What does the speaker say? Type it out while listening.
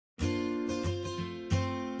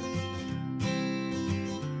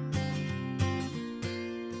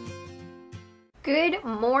Good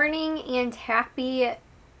morning and happy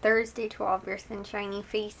Thursday to all of your sunshiny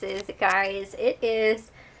faces, guys. It is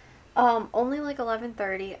only like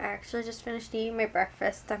 11:30. I actually just finished eating my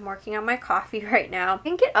breakfast. I'm working on my coffee right now. I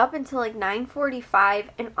didn't get up until like 9:45,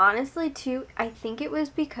 and honestly too, I think it was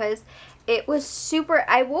because it was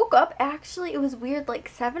I woke up, actually, it was weird, like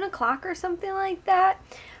 7 o'clock or something like that.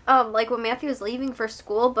 Like when Matthew was leaving for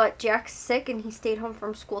school, but Jack's sick and he stayed home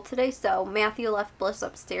from school today, so Matthew left Bliss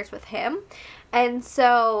upstairs with him. And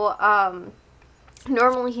so,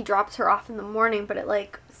 normally he drops her off in the morning, but at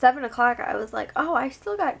like 7 o'clock I was like, oh, I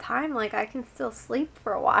still got time, like I can still sleep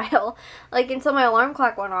for a while, like until my alarm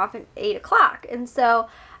clock went off at 8 o'clock. And so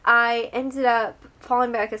I ended up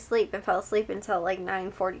falling back asleep and fell asleep until like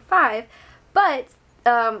 9:45. But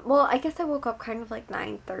well, I guess I woke up kind of like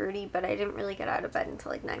 9:30, but I didn't really get out of bed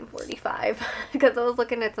until like 9:45 because I was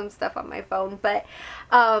looking at some stuff on my phone. But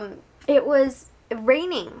it was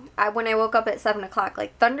raining when I woke up at 7 o'clock,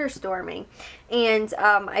 like thunderstorming. And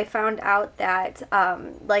I found out that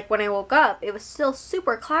like when I woke up, it was still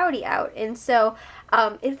super cloudy out. And so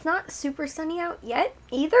it's not super sunny out yet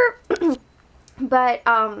either. But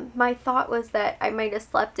my thought was that I might have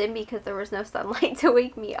slept in because there was no sunlight to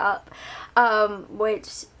wake me up,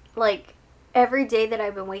 which, like, every day that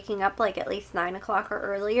I've been waking up, like, at least 9 o'clock or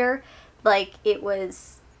earlier, like, it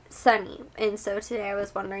was sunny. And so today I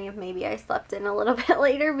was wondering if maybe I slept in a little bit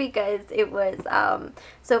later because it was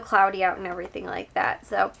so cloudy out and everything like that.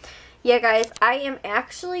 So yeah, guys, I am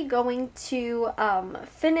actually going to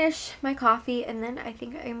finish my coffee, and then I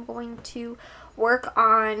think I'm going to work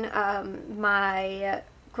on my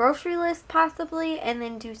grocery list possibly, and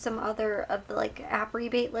then do some other of the like app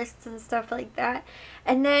rebate lists and stuff like that.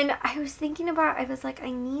 And then I was thinking about, I was like, I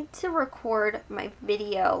need to record my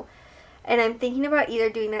video, and I'm thinking about either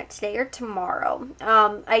doing that today or tomorrow.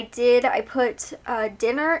 I put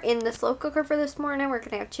dinner in the slow cooker for this morning. We're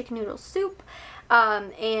gonna have chicken noodle soup.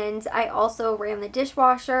 And I also ran the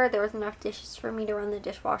dishwasher. There was enough dishes for me to run the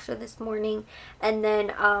dishwasher this morning. And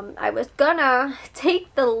then I was gonna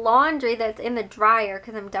take the laundry that's in the dryer,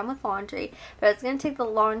 because I'm done with laundry, but I was gonna take the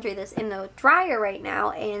laundry that's in the dryer right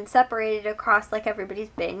now and separate it across like everybody's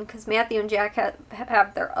bin, because Matthew and Jack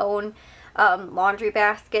have their own laundry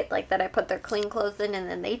basket, like, that I put their clean clothes in, and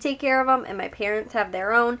then they take care of them, and my parents have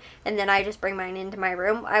their own, and then I just bring mine into my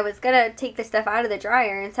room. I was gonna take the stuff out of the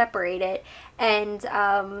dryer and separate it, and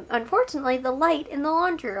unfortunately the light in the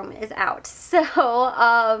laundry room is out, so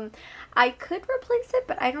I could replace it,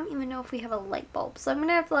 but I don't even know if we have a light bulb, so I'm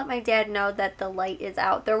gonna have to let my dad know that the light is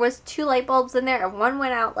out. There was 2 light bulbs in there, and one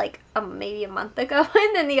went out like maybe a month ago,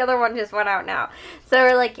 and then the other one just went out now, so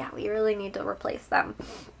we're like, yeah, we really need to replace them.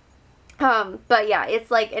 But yeah,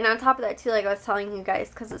 it's like, and on top of that too, like I was telling you guys,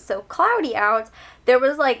 because it's so cloudy out, it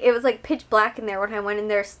was like pitch black in there when I went in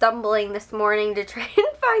there stumbling this morning to try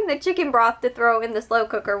and find the chicken broth to throw in the slow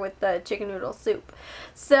cooker with the chicken noodle soup.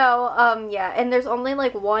 So, yeah, and there's only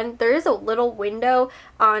like there is a little window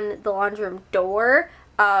on the laundry room door,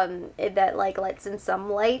 that like lets in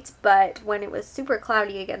some light, but when it was super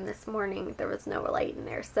cloudy again this morning, there was no light in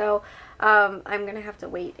there. So I'm gonna have to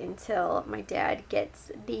wait until my dad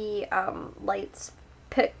gets the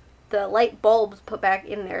the light bulbs put back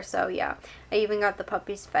in there. So yeah, I even got the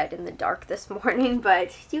puppies fed in the dark this morning.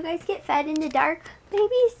 But do you guys get fed in the dark,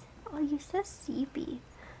 babies? Oh, you're so sleepy.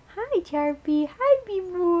 Hi, Charpy. Hi,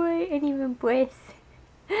 B-boy. And even Bliss.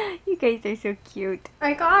 You guys are so cute.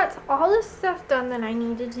 I got all the stuff done that I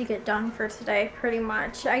needed to get done for today, pretty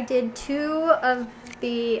much. I did 2 of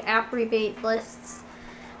the app rebate lists,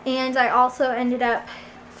 and I also ended up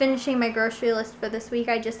finishing my grocery list for this week.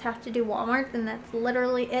 I just have to do Walmart, and that's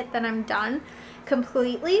literally it. Then I'm done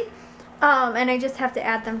completely. And I just have to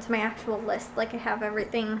add them to my actual list. Like, I have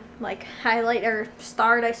everything like highlight or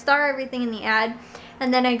starred. I star everything in the ad,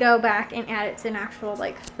 and then I go back and add it to an actual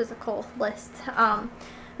like physical list.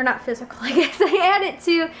 Or not physical, I guess. I add it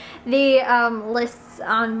to the lists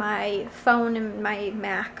on my phone and my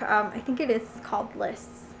Mac. I think it is called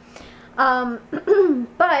lists.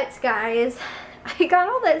 But guys, I got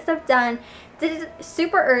all that stuff done. Did it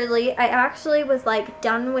super early. I actually was like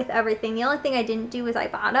done with everything. The only thing I didn't do was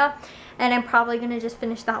Ibotta, and I'm probably gonna just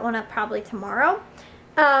finish that one up probably tomorrow.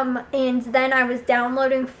 And then I was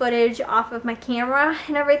downloading footage off of my camera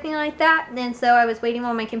and everything like that. And so I was waiting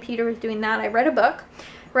while my computer was doing that. I read a book,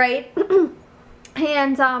 right?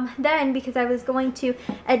 And then, because I was going to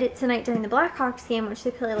edit tonight during the Blackhawks game, which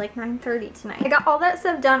they play like 9:30 tonight, I got all that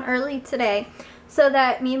stuff done early today so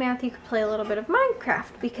that me and Matthew could play a little bit of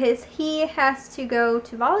Minecraft, because he has to go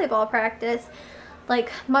to volleyball practice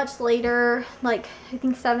like much later, like I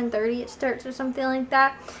think 7:30 it starts or something like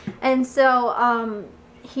that. And so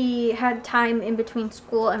he had time in between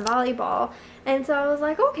school and volleyball. And so I was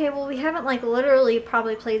like, okay, well, we haven't like literally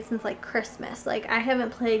probably played since like Christmas. Like I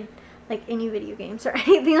haven't played like any video games or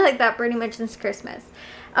anything like that pretty much since Christmas.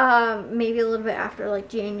 Maybe a little bit after like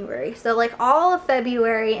January. So like all of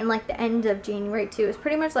February and like the end of January too is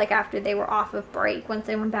pretty much like after they were off of break once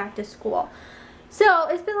they went back to school. So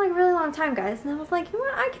it's been like a really long time, guys, and I was like, you know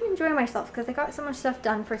what, I can enjoy myself because I got so much stuff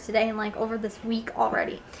done for today and like over this week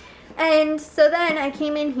already. And so then I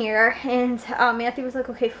came in here and Matthew was like,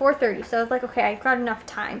 okay, 4:30. So I was like, okay, I've got enough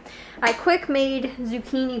time. I quick made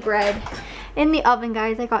zucchini bread in the oven,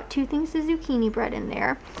 guys. I got 2 things of zucchini bread in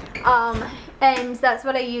there. And that's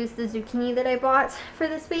what I used, the zucchini that I bought for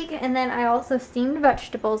this week. And then I also steamed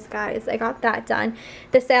vegetables, guys. I got that done.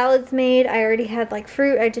 The salad's made. I already had like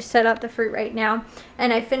fruit. I just set up the fruit right now.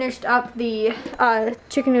 And I finished up the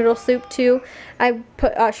chicken noodle soup too. I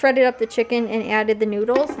put shredded up the chicken and added the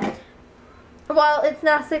noodles. Well, it's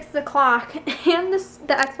now 6 o'clock and the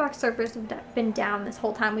Xbox servers have been down this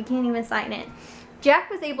whole time. We can't even sign in.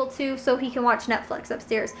 Jack was able to, so he can watch Netflix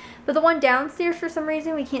upstairs. But the one downstairs, for some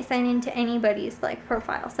reason, we can't sign into anybody's like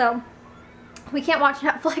profile. So we can't watch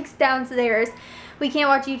Netflix downstairs. We can't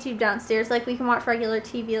watch YouTube downstairs. Like we can watch regular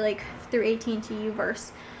TV like through AT&T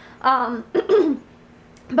Uverse.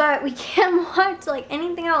 But we can't watch like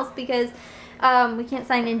anything else because we can't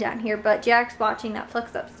sign in down here. But Jack's watching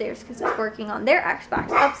Netflix upstairs because it's working on their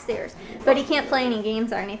Xbox upstairs. But he can't play any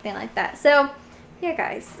games or anything like that. So yeah,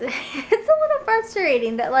 guys, it's a little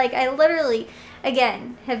frustrating that like I literally,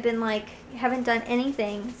 again, have been like, haven't done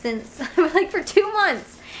anything since like for 2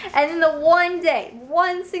 months. And then the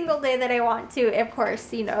one single day that I want to, of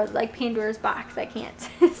course, you know, like Pandora's box, I can't.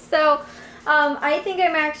 So I think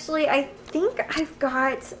I've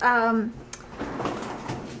got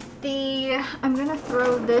I'm gonna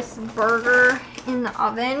throw this burger in the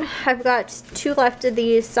oven. I've got 2 left of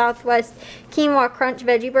these Southwest Quinoa Crunch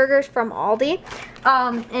Veggie Burgers from Aldi.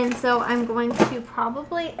 And so I'm going to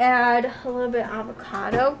probably add a little bit of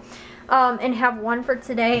avocado and have 1 for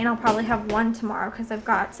today, and I'll probably have 1 tomorrow because I've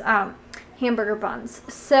got hamburger buns.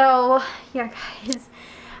 So yeah, guys,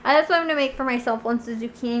 that's what I'm going to make for myself once the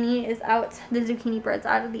zucchini is out, the zucchini bread's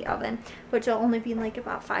out of the oven, which will only be like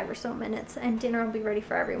about 5 or so minutes, and dinner will be ready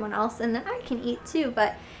for everyone else, and then I can eat too.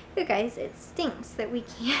 But you guys, it stinks that we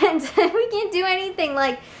can't we can't do anything.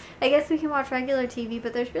 Like, I guess we can watch regular TV,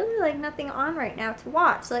 but there's really like nothing on right now to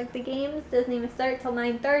watch. Like the games doesn't even start till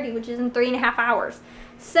 9:30, which is in 3.5 hours.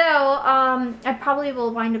 So I probably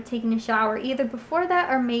will wind up taking a shower either before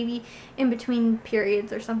that or maybe in between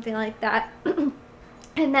periods or something like that.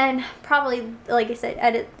 And then probably, like I said,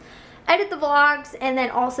 edit the vlogs, and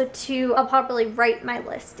then also I'll probably write my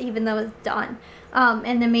list even though it's done.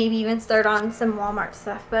 And then maybe even start on some Walmart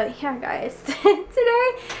stuff. But yeah, guys,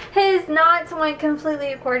 today has not went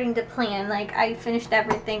completely according to plan. Like I finished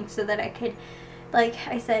everything so that I could, like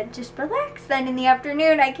I said, just relax. Then in the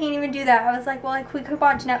afternoon, I can't even do that. I was like, well, like we could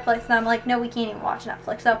watch Netflix, and I'm like, no, we can't even watch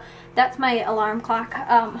Netflix. So that's my alarm clock,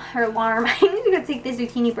 or alarm. I need to go take the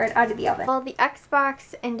zucchini bread out of the oven. Well, the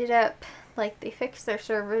Xbox ended up, like they fixed their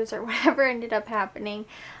servers or whatever ended up happening,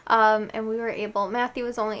 and we were able, Matthew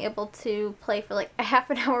was only able to play for like a half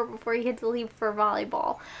an hour before he had to leave for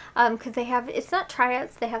volleyball, because they have, it's not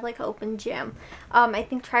tryouts, they have like an open gym. I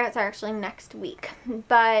think tryouts are actually next week,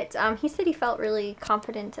 but he said he felt really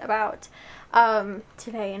confident about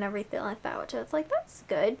today and everything like that, which I was like, that's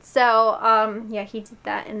good. So yeah, he did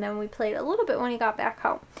that, and then we played a little bit when he got back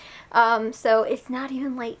home. So it's not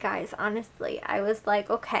even late, guys. Honestly, I was like,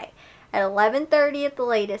 okay, at 11:30 at the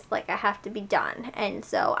latest, like I have to be done. And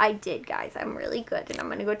so I did, guys. I'm really good, and I'm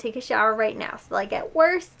gonna go take a shower right now. So like at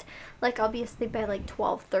worst, like I'll be asleep by like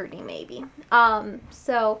 12:30 maybe.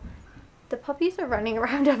 So the puppies are running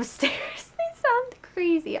around upstairs. They sound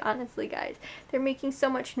crazy, honestly, guys. They're making so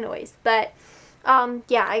much noise. But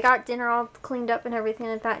yeah, I got dinner all cleaned up and everything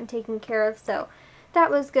like that and taken care of, so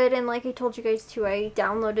that was good. And like I told you guys too, I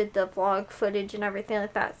downloaded the vlog footage and everything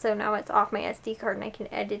like that, so now it's off my SD card and I can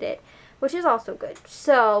edit it, which is also good.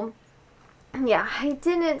 So yeah, I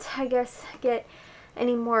didn't, I guess, get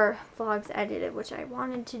any more vlogs edited, which I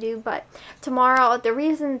wanted to do. But tomorrow, the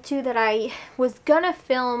reason too that I was gonna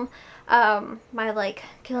film my like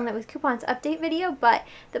killing it with coupons update video, but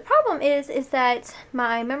the problem is that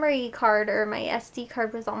my memory card or my SD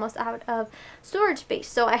card was almost out of storage space,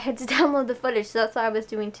 so I had to download the footage. So that's what I was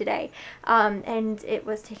doing today, and it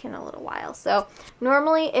was taking a little while. So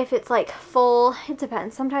normally if it's like full, it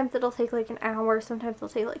depends, sometimes it'll take like an hour, sometimes it'll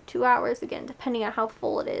take like 2 hours, again depending on how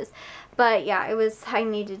full it is. But yeah, it was because I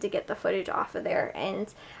needed to get the footage off of there.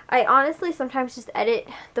 And I honestly sometimes just edit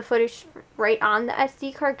the footage right on the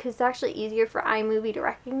SD card because it's actually easier for iMovie to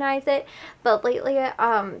recognize it. But lately,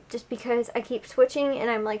 just because I keep switching and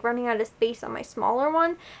I'm like running out of space on my smaller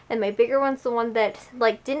one, and my bigger one's the one that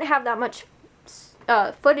like didn't have that much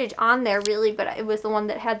footage on there really, but it was the one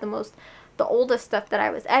that had the oldest stuff that I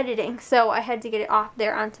was editing. So I had to get it off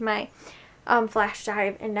there onto my flash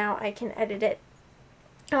drive, and now I can edit it.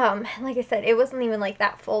 Like I said, it wasn't even like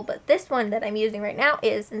that full, but this one that I'm using right now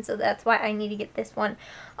is, and so that's why I need to get this one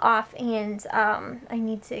off, and I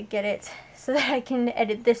need to get it so that I can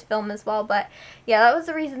edit this film as well. But yeah, that was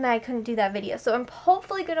the reason that I couldn't do that video. So I'm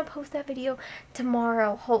hopefully gonna post that video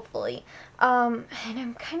tomorrow, hopefully. And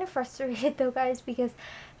I'm kind of frustrated though, guys, because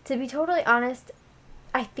to be totally honest,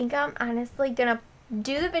 I think I'm honestly gonna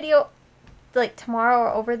do the video like tomorrow or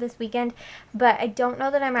over this weekend, but I don't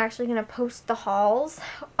know that I'm actually gonna post the hauls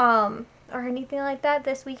or anything like that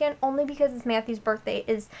this weekend, only because it's Matthew's birthday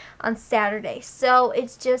is on Saturday. So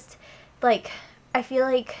it's just like, I feel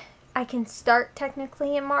like I can start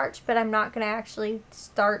technically in March, but I'm not gonna actually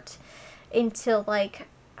start until like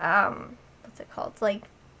what's it called, like,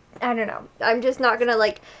 I don't know, I'm just not gonna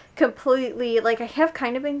like completely, like, I have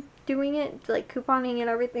kind of been doing it like couponing and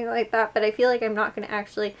everything like that, but I feel like I'm not gonna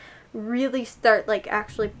actually really start like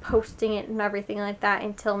actually posting it and everything like that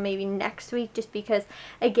until maybe next week, just because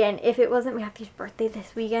again, if it wasn't Matthew's birthday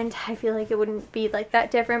this weekend, I feel like it wouldn't be like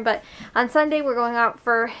that different. But on Sunday we're going out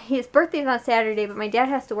for his birthday's on Saturday, but my dad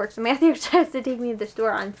has to work, so Matthew has to take me to the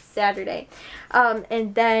store on Saturday,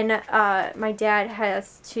 and then my dad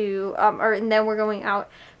has to and then we're going out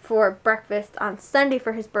for breakfast on Sunday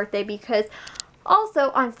for his birthday, because also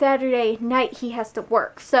on Saturday night he has to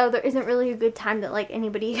work, so there isn't really a good time that like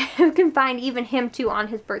anybody can find, even him too, on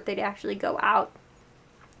his birthday to actually go out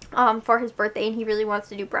for his birthday, and he really wants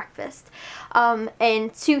to do breakfast.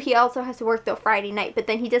 And two, he also has to work though Friday night, but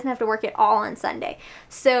then he doesn't have to work at all on Sunday.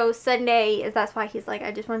 So Sunday, that's why he's like,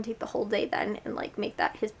 I just want to take the whole day then and like make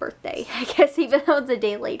that his birthday, I guess, even though it's a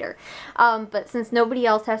day later. But since nobody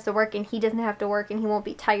else has to work and he doesn't have to work, and he won't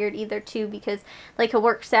be tired either too, because like he'll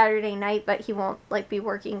work Saturday night, but he won't like be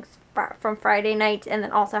working from Friday night and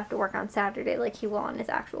then also have to work on Saturday like he will on his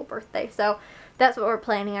actual birthday. So that's what we're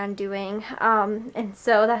planning on doing, and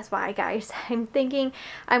so that's why, guys, I'm thinking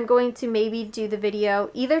I'm going to maybe do the video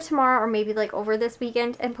either tomorrow or maybe like over this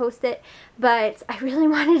weekend and post it. But I really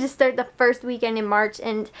wanted to start the first weekend in March,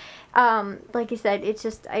 and like I said, it's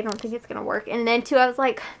just, I don't think it's gonna work. And then too, I was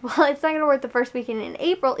like, well, it's not gonna work the first weekend in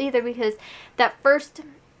April either, because that first,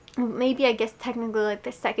 maybe I guess technically like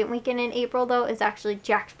the second weekend in April though, is actually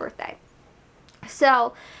Jack's birthday.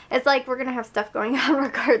 So it's like we're gonna have stuff going on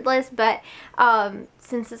regardless, but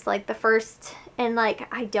since it's like the first, and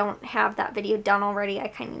like I don't have that video done already, I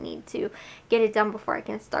kind of need to get it done before I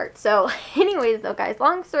can start. So anyways though, guys,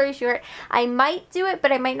 long story short, I might do it,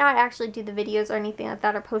 but I might not actually do the videos or anything like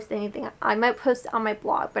that, or post anything. I might post on my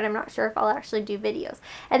blog, but I'm not sure if I'll actually do videos.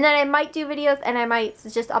 And then I might do videos and I might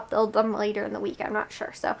just upload them later in the week, I'm not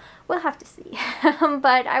sure, so we'll have to see.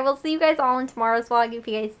 But I will see you guys all in tomorrow's vlog. If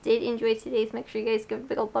you guys did enjoy today's, make sure you guys give it a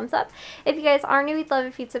big old thumbs up. If you guys are new, we'd love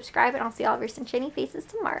if you'd subscribe, and I'll see all of your sunshiny faces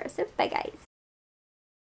tomorrow. So bye, guys.